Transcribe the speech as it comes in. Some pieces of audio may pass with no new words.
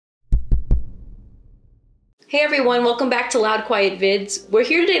Hey everyone, welcome back to Loud Quiet Vids. We're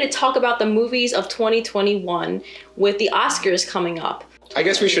here today to talk about the movies of 2021 with the Oscars coming up. I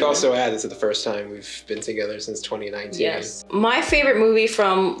guess we should also add this is the first time we've been together since 2019. Yes. My favorite movie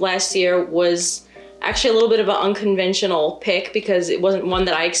from last year was actually a little bit of an unconventional pick because it wasn't one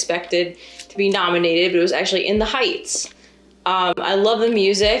that I expected to be nominated, but it was actually In the Heights. I love the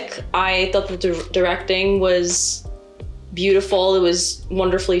music. I thought the directing was beautiful. It was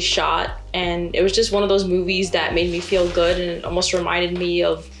wonderfully shot, and it was just one of those movies that made me feel good, and it almost reminded me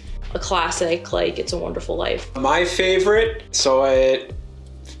of a classic like It's a Wonderful Life. My favorite, saw it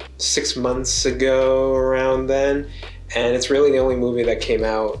 6 months ago around then, and it's really the only movie that came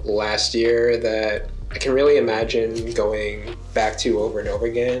out last year that I can really imagine going back to over and over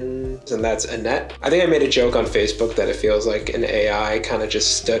again, and that's Annette. I think I made a joke on Facebook that it feels like an AI kind of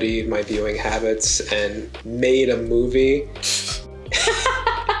just studied my viewing habits and made a movie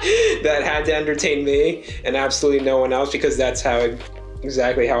that had to entertain me and absolutely no one else, because that's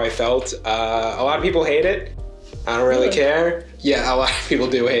exactly how I felt. A lot of people hate it. I don't really care. Yeah, a lot of people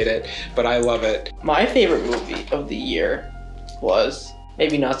do hate it, but I love it. My favorite movie of the year was,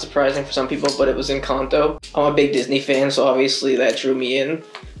 maybe not surprising for some people, but it was Encanto. I'm a big Disney fan, so obviously that drew me in.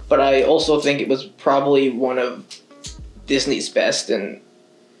 But I also think it was probably one of Disney's best in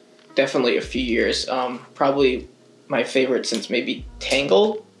definitely a few years. Probably my favorite since maybe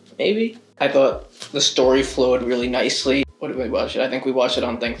Tangled, maybe? I thought the story flowed really nicely. What did we watch it? I think we watched it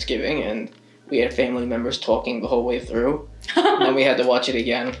on Thanksgiving, and we had family members talking the whole way through. And then we had to watch it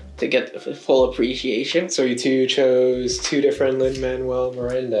again to get the full appreciation. So you two chose two different Lin-Manuel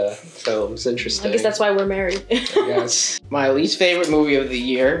Miranda films. Interesting. I guess that's why we're married. Yes. My least favorite movie of the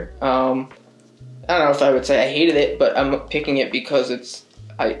year. I don't know if I would say I hated it, but I'm picking it because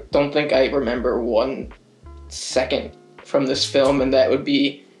I don't think I remember 1 second from this film, and that would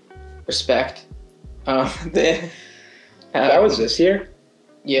be Respect. That was this year?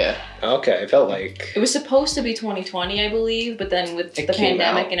 Yeah. Okay, it felt like... It was supposed to be 2020, I believe, but then with the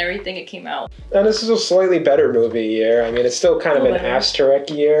pandemic and everything, it came out. And this is a slightly better movie year. I mean, it's still kind of an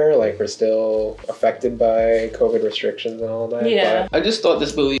asterisk year. Like, we're still affected by COVID restrictions and all that. Yeah. I just thought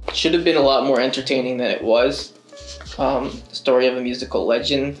this movie should have been a lot more entertaining than it was. The story of a musical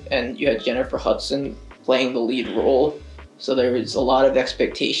legend, and you had Jennifer Hudson playing the lead role. So there was a lot of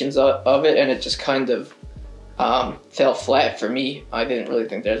expectations of it, and it just kind of fell flat for me. I didn't really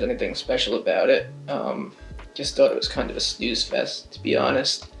think there was anything special about it. Just thought it was kind of a snooze fest, to be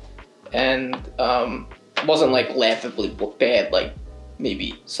honest. And it wasn't like laughably bad like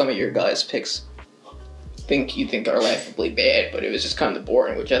maybe some of your guys' picks think are laughably bad, but it was just kind of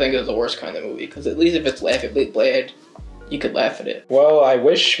boring, which I think is the worst kind of movie, because at least if it's laughably bad, you could laugh at it. Well, I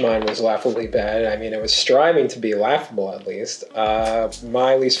wish mine was laughably bad. I mean, it was striving to be laughable, at least.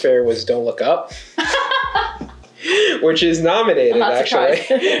 My least favorite was Don't Look Up, which is nominated, actually,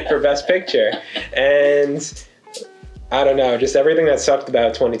 for Best Picture. And I don't know, just everything that sucked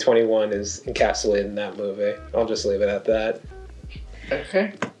about 2021 is encapsulated in that movie. I'll just leave it at that.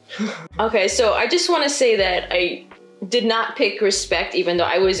 Okay. Okay, so I just want to say that I did not pick Respect, even though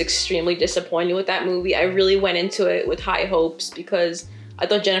I was extremely disappointed with that movie. I really went into it with high hopes because I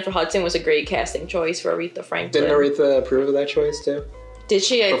thought Jennifer Hudson was a great casting choice for Aretha Franklin. Didn't Aretha approve of that choice too? Did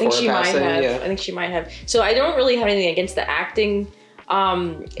she? I think she might have. Yeah. I think she might have. So I don't really have anything against the acting. I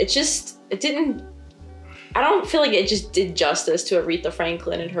don't feel like it just did justice to Aretha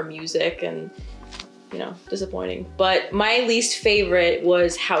Franklin and her music, and disappointing. But my least favorite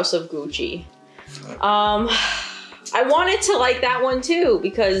was House of Gucci. I wanted to like that one too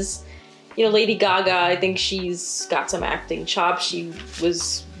because, Lady Gaga, I think she's got some acting chops. She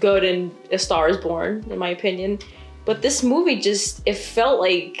was good in A Star is Born, in my opinion. But this movie it felt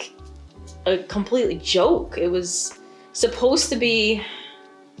like a completely joke. It was supposed to be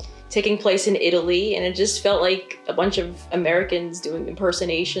taking place in Italy, and it just felt like a bunch of Americans doing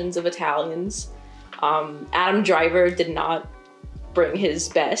impersonations of Italians. Adam Driver did not bring his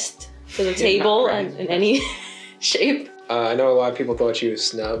best to the table in any shape. I know a lot of people thought she was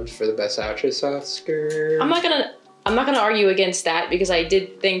snubbed for the Best Actress Oscar. I'm not gonna argue against that because I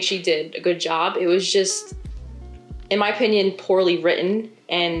did think she did a good job. It was just, in my opinion, poorly written,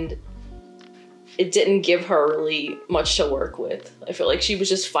 and it didn't give her really much to work with. I feel like she was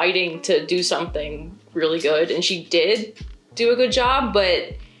just fighting to do something really good, and she did do a good job,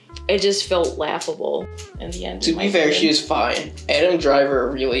 but it just felt laughable in the end. To be fair, she was fine. Adam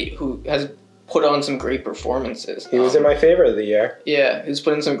Driver who has put on some great performances. He was in my favorite of the year. Yeah, he's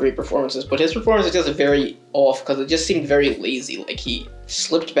put in some great performances, but his performance is just very off because it just seemed very lazy. Like he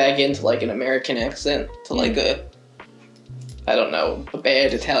slipped back into like an American accent to like a I don't know, a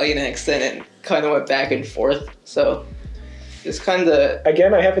bad Italian accent and kind of went back and forth. So it's kind of...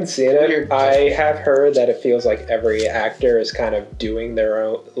 Again, I haven't seen it. Weird. I have heard that it feels like every actor is kind of doing their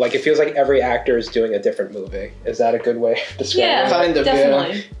own... Like, it feels like every actor is doing a different movie. Is that a good way of describing Yeah, it? Kind of,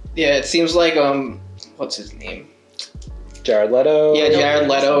 definitely. Yeah, it seems like, what's his name? Jared Leto? Yeah, Jared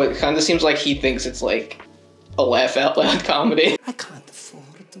Leto. It kind of seems like he thinks it's like a laugh out loud comedy. I can't afford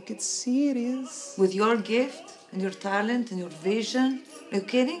to get serious. With your gift and your talent and your vision, are you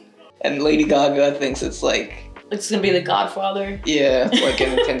kidding? And Lady Gaga thinks it's like, It's gonna be The Godfather. yeah, like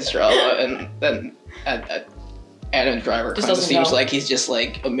an intense drama. And then Adam Driver Just kind of doesn't seems know. like he's just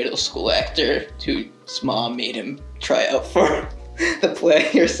like a middle school actor whose mom made him try out for the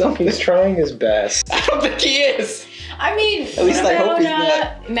play or something. He's trying his best. I don't think he is. I mean, At least what I hope about, he's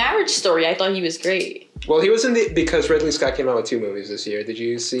not. Marriage Story. I thought he was great. Well, he was in the... Because Ridley Scott came out with 2 movies this year. Did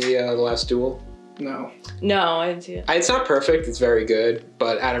you see The Last Duel? No. No, I didn't see it. It's not perfect. It's very good.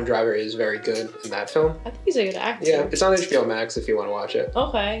 But Adam Driver is very good in that film. I think he's a good actor. Yeah, it's on HBO Max if you want to watch it.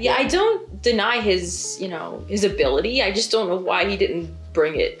 Okay. Yeah, I don't deny his, his ability. I just don't know why he didn't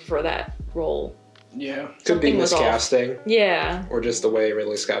bring it for that role. Yeah. Could be Something was off. miscasting. Yeah, Or just the way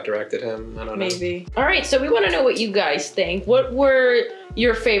Ridley Scott directed him. I don't know. maybe. All right, so we want to know what you guys think. What were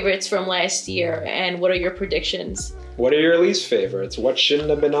your favorites from last year, and what are your predictions? What are your least favorites? What shouldn't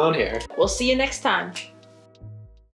have been on here? We'll see you next time.